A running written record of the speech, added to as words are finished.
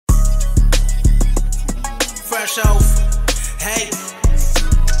Freshoph. Hey,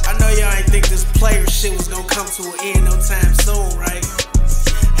 I know y'all ain't think this player shit was gonna come to an end no time soon, right?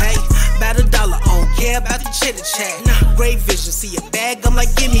 Hey, about $1, I don't care about the chitter chat. Great vision, see a bag, I'm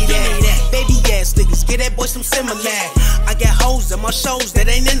like, give me that. Baby ass niggas, get that boy some similar. I got hoes in my shows that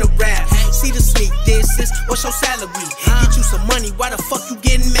ain't in the rap. See the sneak disses, what's your salary? Get you some money, why the fuck you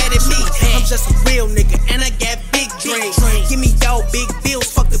getting mad at me? I'm just a real nigga and I got big dreams. Give me y'all big bills,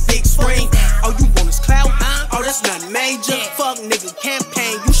 fuck the big screen. All you want is clout? Oh, that's nothing major. Fuck nigga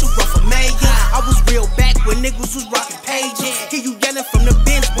campaign, you should run for mayor. I was real back when niggas was rocking pages. Hear you yelling from the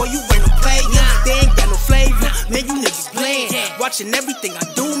bench, boy, you ain't no player. They ain't got no flavor, man, you niggas bland. Watching everything I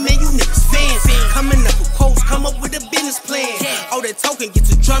do, man, you niggas fans. Coming up with quotes, come up with a business plan. All that talking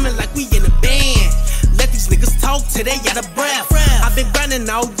gets to drumming like we in a band. Let these niggas talk till they out of breath. I've been grinding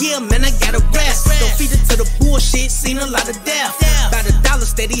all year, man, I gotta rest. Don't feed it to the bullshit, seen a lot of death. About $1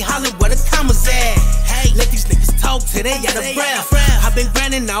 steady hollering where the commas at. Let these niggas talk till they out of breath. I've been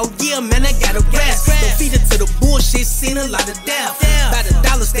grinding all year, man, I gotta rest. Don't feed it to the bullshit, seen a lot of death. About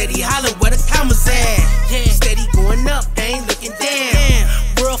 $1 steady hollering where the commas at. Steady going up, they ain't looking down.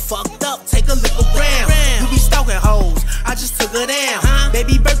 World fucked up, take a look around. You be stalking hoes, I just took her down.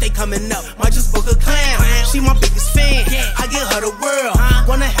 Baby birthday coming up, might just book a clown. She my biggest fan, I give her the world.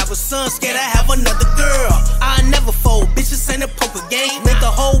 Wanna have a son, scared I have another girl. I never fold, bitches ain't a poker game. Make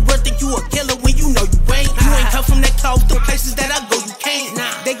the whole world think you a killer when you know you ain't. You ain't come from that cloth, the places that I go you can't.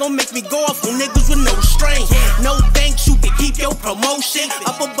 They gon' make me go off on niggas with no restraint. No thanks, you can keep your promotion.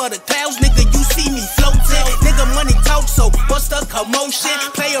 Up above the clouds, nigga, you see me floating. Nigga, money talk, so what's the commotion?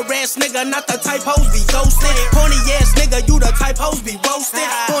 Player ass nigga, not the type hoes be ghosting. Corny ass nigga, you the type hoes be roasted.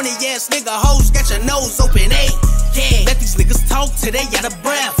 Corny ass nigga, hoes got your nose open, let these niggas talk till they out of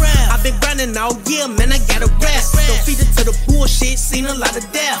breath. I've been grinding all year, man, I gotta rest. Don't feed it to the bullshit, seen a lot of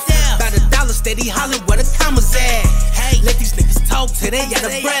death. About $1 steady hollering where the commas at. Let these niggas talk till they out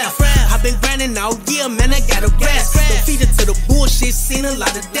of breath. I've been grinding all year, man, I gotta rest. Don't feed it to the bullshit, seen a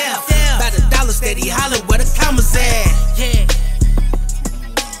lot of death. About $1 steady hollering where the commas at.